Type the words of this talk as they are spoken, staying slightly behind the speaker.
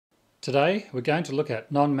Today we're going to look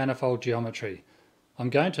at non-manifold geometry. I'm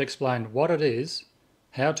going to explain what it is,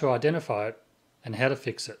 how to identify it, and how to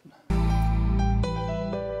fix it.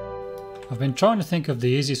 I've been trying to think of the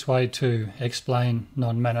easiest way to explain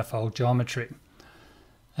non-manifold geometry,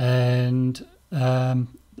 and I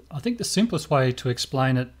think the simplest way to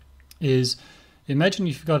explain it is, imagine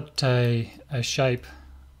you've got a shape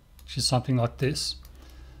which is something like this,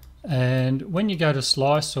 and when you go to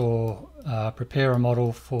slice or prepare a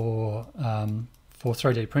model for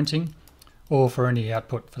 3D printing, or for any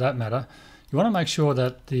output for that matter, you want to make sure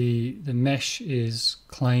that the mesh is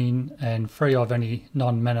clean and free of any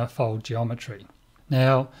non-manifold geometry.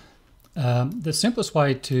 Now, the simplest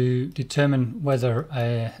way to determine whether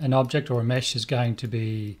an object or a mesh is going to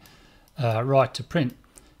be right to print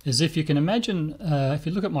is if you can imagine, if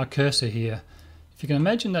you look at my cursor here, if you can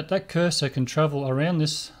imagine that cursor can travel around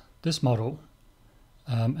this model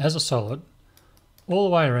as a solid all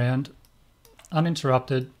the way around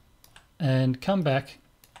uninterrupted and come back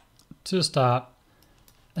to the start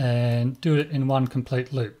and do it in one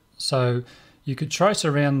complete loop. So you could trace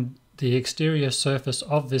around the exterior surface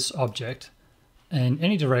of this object in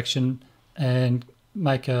any direction and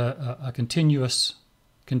make a continuous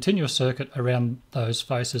circuit around those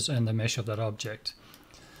faces and the mesh of that object.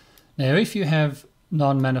 Now, if you have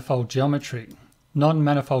non-manifold geometry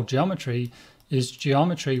is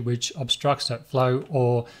geometry which obstructs that flow,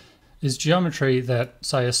 or is geometry that,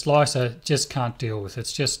 say, a slicer just can't deal with.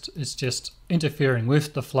 It's just interfering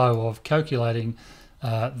with the flow of calculating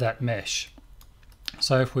that mesh.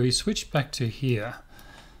 So if we switch back to here,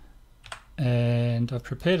 and I've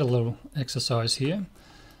prepared a little exercise here.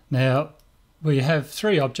 Now we have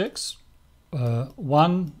three objects.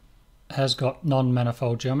 One has got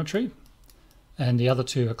non-manifold geometry and the other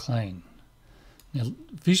two are clean. Now,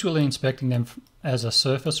 visually inspecting them as a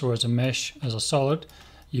surface or as a mesh, as a solid,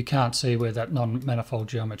 you can't see where that non-manifold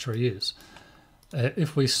geometry is.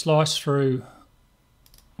 If we slice through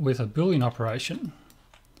with a Boolean operation,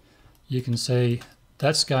 you can see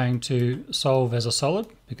that's going to solve as a solid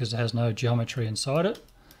because it has no geometry inside it.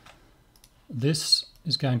 This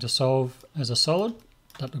is going to solve as a solid.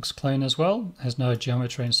 That looks clean as well, has no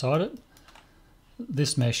geometry inside it.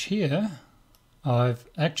 This mesh here, I've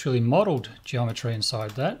actually modeled geometry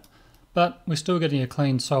inside that, but we're still getting a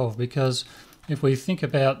clean solve, because if we think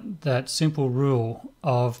about that simple rule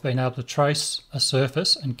of being able to trace a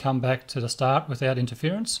surface and come back to the start without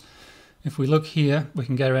interference, if we look here, we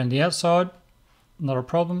can go around the outside, not a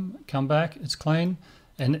problem, come back, it's clean,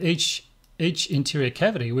 and each interior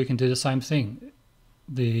cavity we can do the same thing.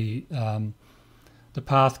 The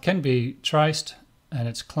path can be traced and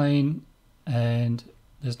it's clean and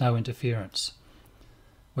there's no interference.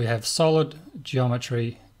 We have solid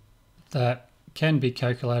geometry that can be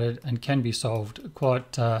calculated and can be solved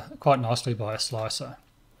quite nicely by a slicer.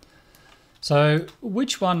 So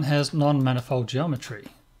which one has non-manifold geometry?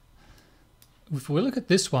 If we look at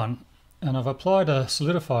this one, and I've applied a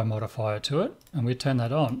solidify modifier to it, and we turn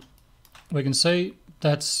that on, we can see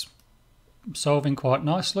that's solving quite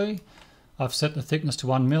nicely. I've set the thickness to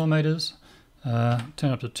 1 millimeters,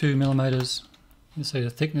 turn up to 2 millimeters. You see the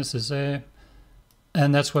thickness is there,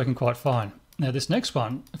 and that's working quite fine. Now this next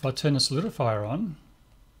one, if I turn the solidifier on,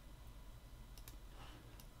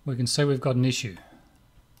 we can see we've got an issue.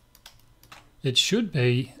 It should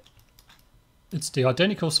be, it's the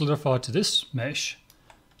identical solidifier to this mesh,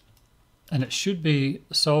 and it should be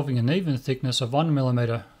solving an even thickness of 1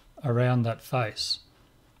 millimeter around that face,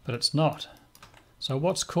 but it's not. So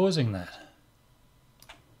what's causing that?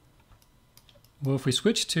 Well, if we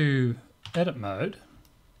switch to edit mode,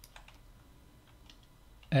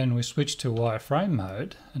 and we switch to wireframe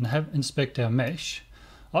mode and inspect our mesh,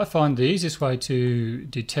 I find the easiest way to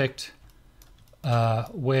detect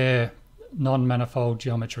where non-manifold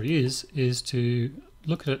geometry is to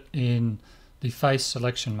look at it in the face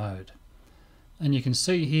selection mode. And you can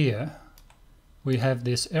see here we have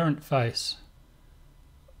this errant face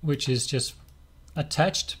which is just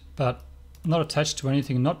attached, but not attached to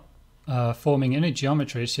anything, not forming any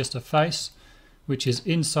geometry. It's just a face which is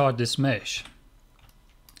inside this mesh.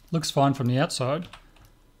 Looks fine from the outside,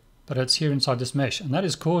 but it's here inside this mesh, and that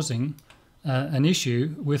is causing an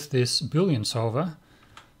issue with this Boolean solver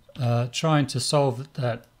trying to solve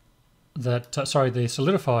the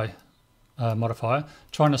solidify modifier,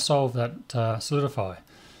 trying to solve that solidify.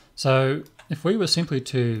 So if we were simply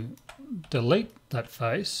to delete that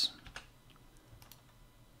face,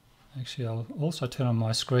 actually I'll also turn on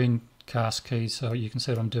my screencast key so you can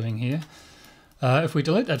see what I'm doing here. If we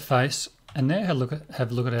delete that face and now have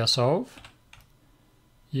a look at our solve,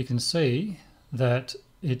 you can see that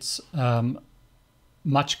it's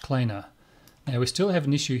much cleaner. Now we still have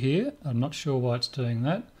an issue here. I'm not sure why it's doing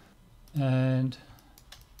that. And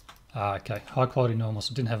okay, high quality normals.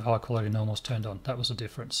 It didn't have high quality normals turned on. That was the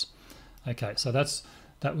difference. Okay, so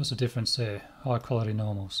that was the difference there, high quality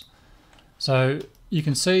normals. So you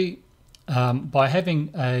can see by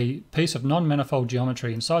having a piece of non-manifold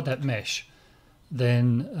geometry inside that mesh,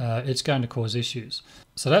 then it's going to cause issues.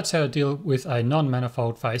 So that's how to deal with a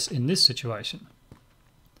non-manifold face in this situation.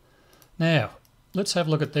 Now, let's have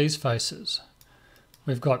a look at these faces.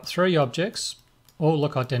 We've got 3 objects, all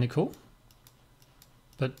look identical,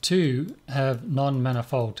 but 2 have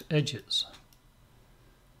non-manifold edges.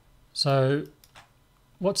 So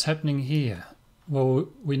what's happening here? Well,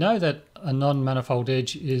 we know that a non-manifold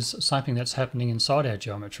edge is something that's happening inside our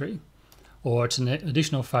geometry, or it's an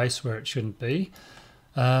additional face where it shouldn't be.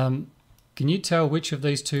 Can you tell which of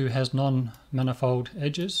these 2 has non-manifold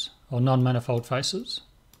edges or non-manifold faces?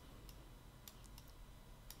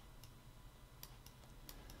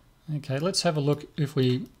 Okay, let's have a look if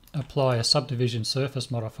we apply a subdivision surface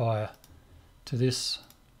modifier to this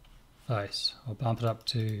face. I'll bump it up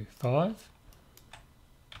to 5.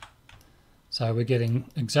 So we're getting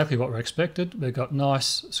exactly what we're expected. We've got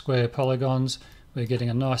nice square polygons. We're getting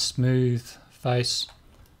a nice smooth face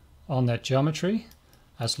on that geometry.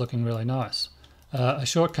 That's looking really nice. A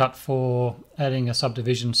shortcut for adding a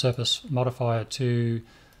subdivision surface modifier to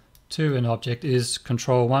an object is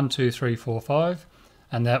Control 1, 2, 3, 4, 5,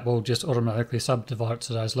 and that will just automatically subdivide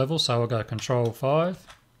to those levels. So I'll go Control 5.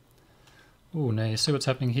 Oh, now you see what's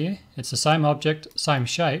happening here? It's the same object, same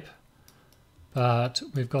shape, but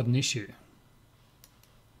we've got an issue.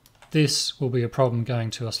 This will be a problem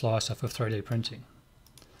going to a slicer for 3D printing.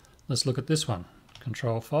 Let's look at this one.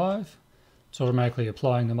 Control 5. It's automatically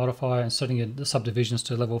applying the modifier and setting the subdivisions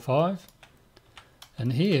to level 5.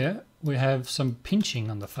 And here we have some pinching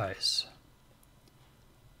on the face.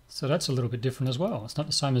 So that's a little bit different as well. It's not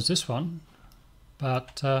the same as this one,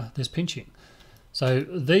 but there's pinching. So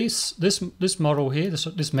this model here,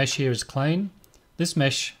 this mesh here is clean. This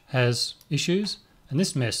mesh has issues, and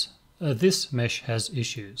this mesh has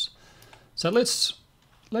issues. So let's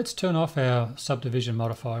turn off our subdivision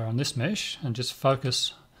modifier on this mesh and just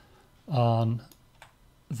focus on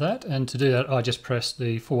that. And to do that, I just press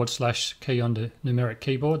the / key on the numeric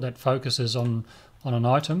keyboard that focuses on an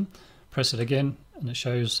item. Press it again and it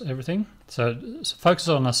shows everything. So focus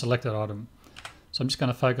on a selected item. So I'm just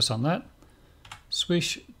going to focus on that.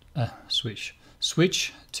 Switch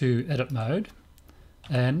to edit mode,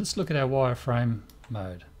 and let's look at our wireframe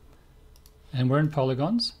mode. And we're in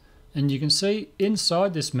polygons, and you can see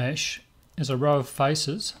inside this mesh is a row of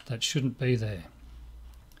faces that shouldn't be there.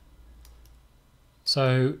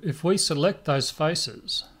 So if we select those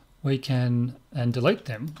faces, we can, and delete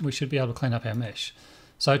them, we should be able to clean up our mesh.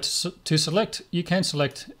 So to select, you can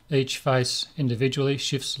select each face individually,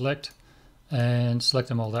 shift select, and select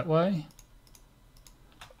them all that way.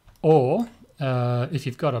 Or if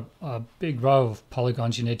you've got a big row of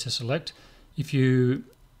polygons you need to select, if you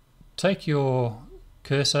take your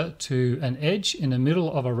cursor to an edge in the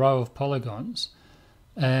middle of a row of polygons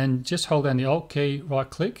and just hold down the Alt key, right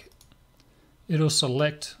click, it'll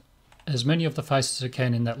select as many of the faces as it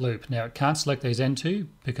can in that loop. Now it can't select these N2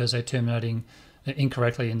 because they're terminating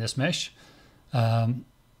incorrectly in this mesh.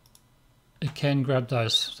 It can grab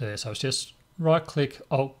those there, so it's just right click,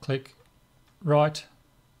 Alt click, right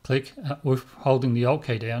click, with holding the Alt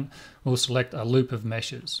key down, we'll select a loop of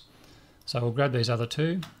meshes. So we'll grab these other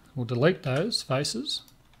 2, we'll delete those faces.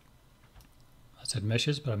 I said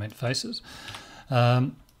meshes, but I meant faces.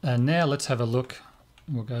 And now let's have a look.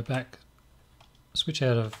 We'll go back, switch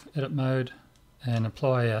out of edit mode, and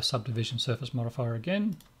apply our subdivision surface modifier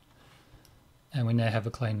again. And we now have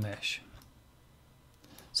a clean mesh.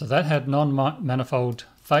 So that had non-manifold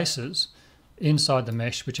faces inside the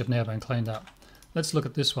mesh, which have now been cleaned up. Let's look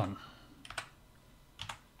at this one.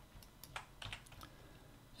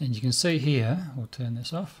 And you can see here, we'll turn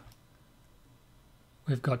this off,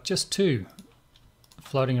 we've got just 2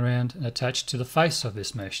 floating around and attached to the face of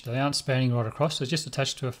this mesh. They aren't spanning right across, they're just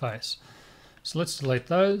attached to a face. So let's delete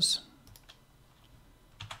those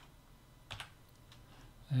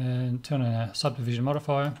and turn on our subdivision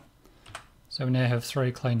modifier. So we now have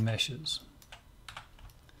 3 clean meshes.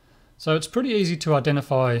 So it's pretty easy to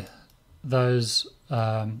identify those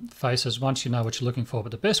faces once you know what you're looking for,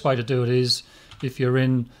 but the best way to do it is if you're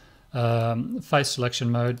in face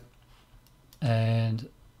selection mode and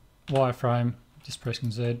wireframe, just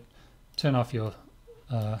pressing Z, turn off your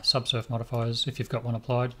subsurf modifiers if you've got one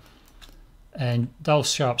applied, and they'll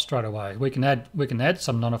show up straight away. We can add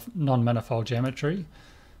some non-manifold geometry.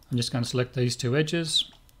 I'm just going to select these 2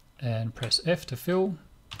 edges and press F to fill.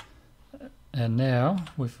 And now,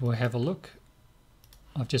 if we have a look,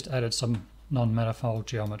 I've just added some non-manifold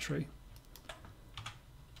geometry.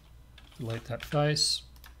 Delete that face,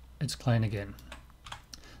 it's clean again.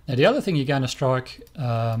 Now the other thing you're going to strike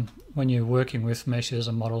when you're working with meshes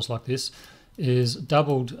and models like this is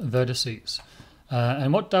doubled vertices.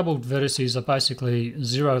 And what doubled vertices are basically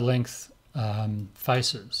zero length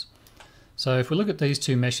faces. So if we look at these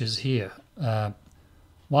two meshes here,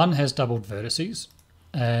 one has doubled vertices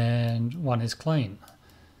and one is clean.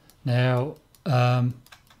 Now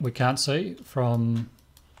we can't see from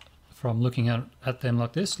looking at them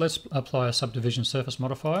like this. Let's apply a subdivision surface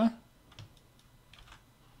modifier.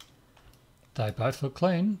 They both look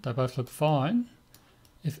clean, they both look fine.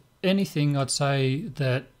 If anything, I'd say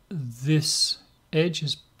that this edge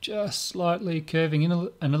is just slightly curving in a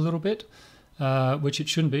little bit, which it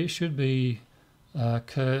shouldn't be. It should be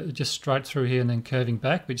just straight through here and then curving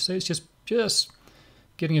back. But you see, it's just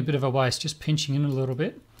getting a bit of a waste, just pinching in a little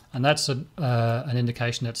bit. And that's an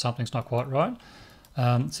indication that something's not quite right.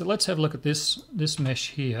 So let's have a look at this mesh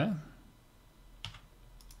here.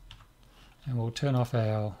 And we'll turn off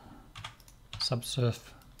our subsurf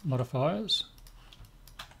modifiers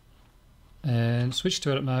and switch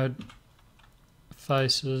to edit mode,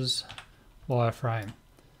 faces, wireframe.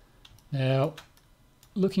 Now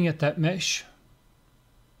looking at that mesh,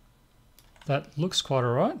 that looks quite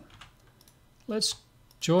alright. Let's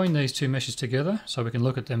join these two meshes together so we can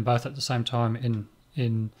look at them both at the same time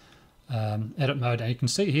in edit mode. And you can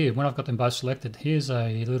see here when I've got them both selected, here's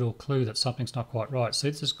a little clue that something's not quite right.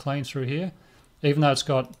 See, this is clean through here, even though it's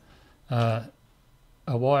got a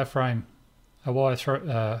wireframe,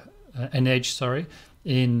 an edge, sorry,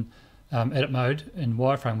 in edit mode. In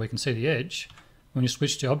wireframe we can see the edge. When you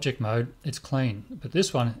switch to object mode, it's clean. But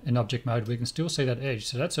this one in object mode, we can still see that edge.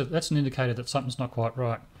 So that's an indicator that something's not quite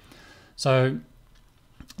right. So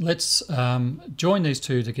let's join these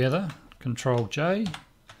two together. Control J.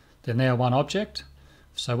 They're now one object.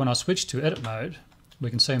 So when I switch to edit mode, we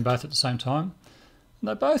can see them both at the same time. And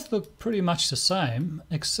they both look pretty much the same,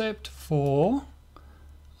 except for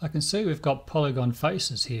I can see we've got polygon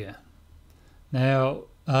faces here. Now,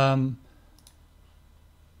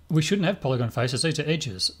 we shouldn't have polygon faces, these are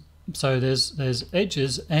edges. So there's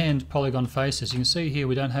edges and polygon faces. You can see here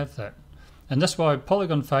we don't have that. And that's why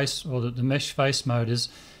polygon face, or the mesh face mode is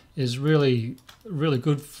really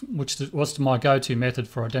good, which was my go-to method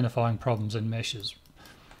for identifying problems in meshes.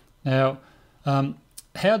 Now,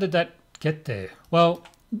 how did that get there? Well,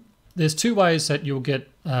 there's two ways that you'll get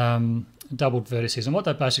doubled vertices, and what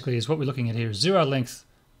that basically is, what we're looking at here is zero length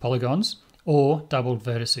polygons or doubled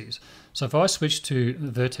vertices. So if I switch to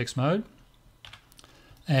vertex mode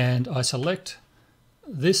and I select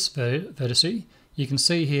this vertice, you can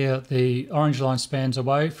see here the orange line spans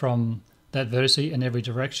away from that vertice in every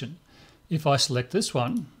direction. If I select this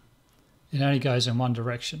one, it only goes in one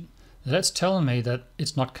direction. Now that's telling me that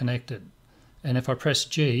it's not connected. And if I press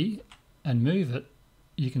G and move it,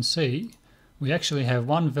 you can see we actually have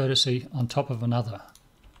one vertice on top of another.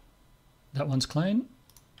 That one's clean,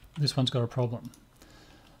 this one's got a problem.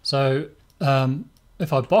 So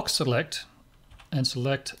if I box select and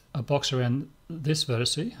select a box around this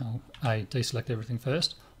vertice, I'll deselect everything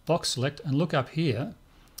first, box select and look up here,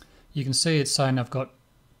 you can see it's saying I've got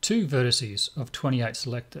two vertices of 28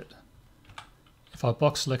 selected. If I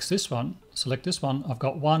box select this one, I've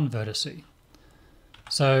got one vertice.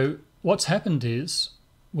 So what's happened is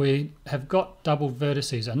we have got double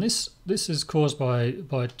vertices, and this is caused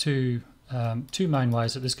by two main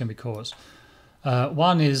ways that this can be caused.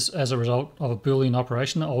 One is as a result of a Boolean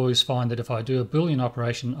operation. I always find that if I do a Boolean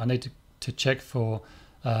operation, I need to check for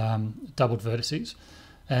doubled vertices.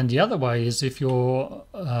 And the other way is if you're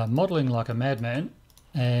modeling like a madman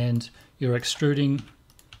and you're extruding,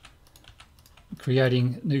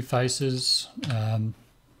 creating new faces.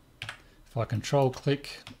 If I control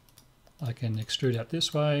click, I can extrude out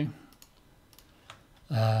this way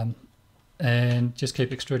and just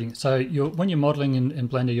keep extruding. So when you're modeling in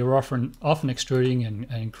Blender, you're often extruding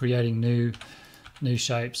and creating new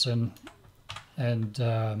shapes and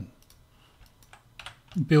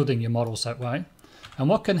building your models that way. And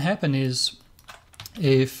what can happen is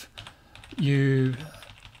if you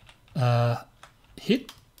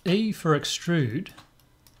hit E for extrude,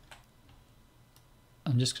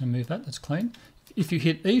 I'm just going to move that, that's clean. If you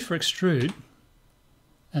hit E for extrude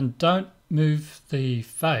and don't move the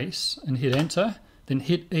face and hit enter, then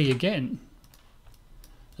hit E again,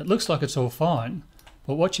 it looks like it's all fine,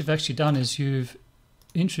 but what you've actually done is you've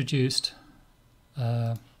introduced,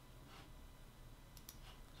 let's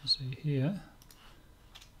see here,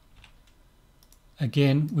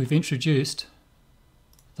 again, we've introduced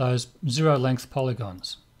those zero length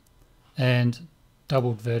polygons and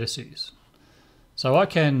doubled vertices. So I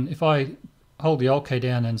can, if I hold the Alt key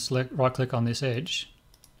down and select right click on this edge,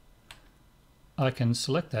 I can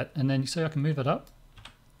select that, and then you see I can move it up,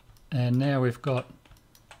 and now we've got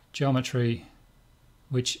geometry,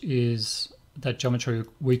 which is that geometry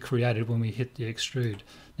we created when we hit the extrude.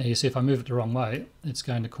 Now you see if I move it the wrong way, it's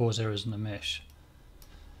going to cause errors in the mesh.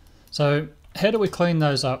 So how do we clean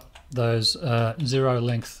those up, those zero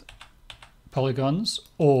length polygons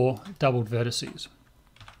or doubled vertices?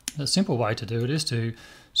 A simple way to do it is to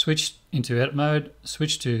switch into edit mode,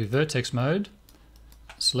 switch to vertex mode,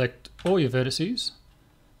 select all your vertices,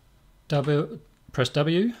 press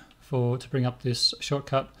W to bring up this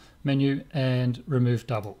shortcut menu, and remove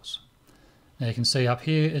doubles. Now you can see up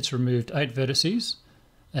here it's removed 8 vertices,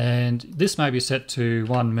 and this may be set to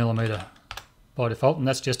 1mm by default, and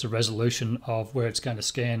that's just a resolution of where it's going to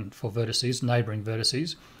scan for vertices, neighbouring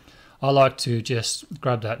vertices. I like to just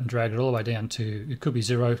grab that and drag it all the way down to, it could be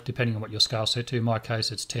 0 depending on what your scale set to. In my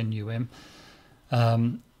case it's 10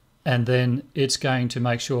 and then it's going to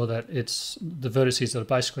make sure that it's the vertices that are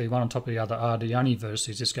basically one on top of the other are the only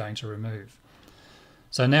vertices it's going to remove.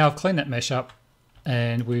 So now I've cleaned that mesh up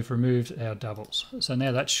and we've removed our doubles. So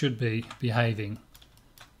now that should be behaving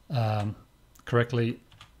correctly,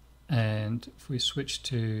 and if we switch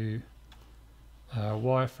to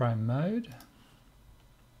wireframe mode,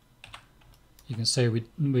 you can see we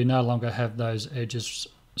no longer have those edges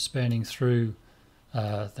spanning through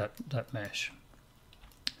that mesh.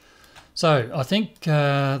 So I think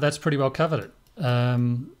that's pretty well covered it.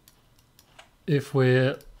 If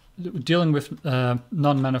we're dealing with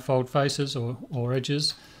non-manifold faces or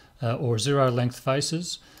edges or zero length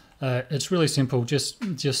faces, it's really simple. Just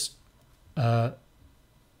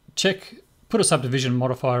check, put a subdivision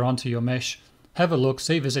modifier onto your mesh, have a look,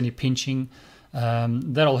 see if there's any pinching.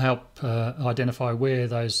 That'll help identify where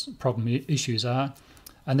those problem issues are,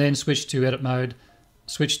 and then switch to edit mode,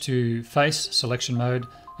 switch to face selection mode,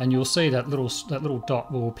 and you'll see that little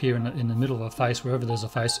dot will appear in the middle of a face wherever there's a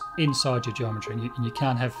face inside your geometry, and you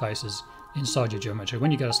can't have faces inside your geometry.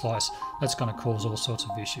 When you go to slice, that's going to cause all sorts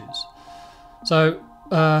of issues. So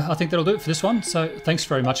I think that'll do it for this one. So thanks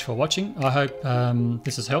very much for watching. I hope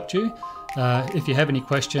this has helped you. If you have any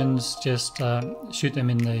questions, just shoot them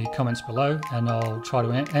in the comments below and I'll try to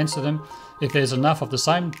answer them. If there's enough of the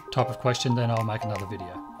same type of question, then I'll make another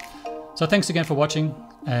video. So thanks again for watching,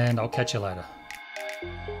 and I'll catch you later.